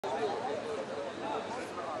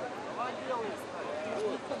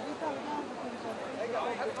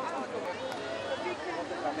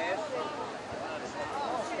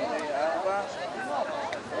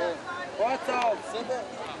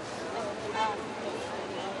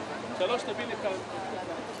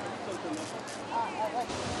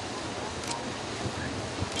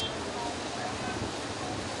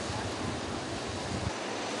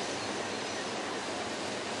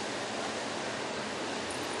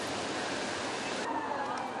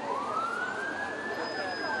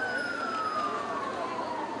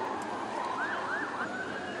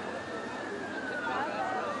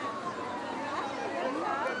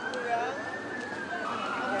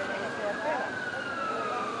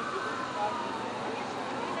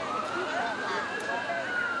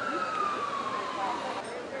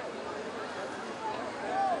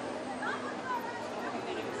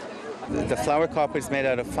The flower carpet is made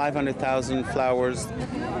out of 500,000 flowers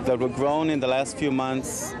that were grown in the last few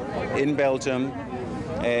months in Belgium,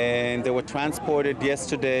 and they were transported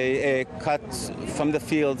yesterday, cut from the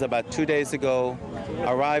fields about 2 days ago,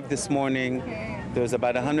 arrived this morning. There's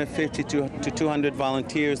about 150 to 200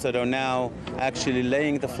 volunteers that are now actually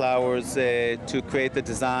laying the flowers to create the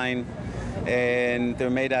design. And they're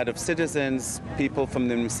made out of citizens, people from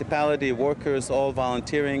the municipality, workers, all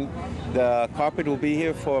volunteering. The carpet will be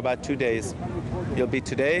here for about 2 days. It'll be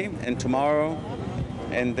today and tomorrow,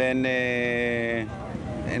 and then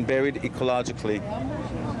and buried ecologically.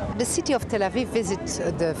 The city of Tel Aviv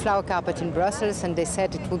visited the flower carpet in Brussels, and they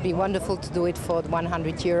said it would be wonderful to do it for the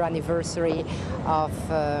 100-year anniversary of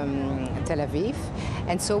Tel Aviv.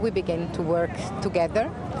 And so we began to work together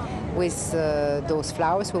with those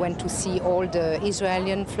flowers. We went to see all the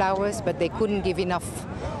Israeli flowers, but they couldn't give enough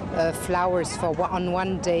flowers on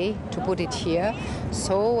one day to put it here.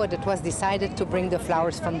 So it was decided to bring the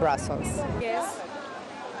flowers from Brussels. Yes.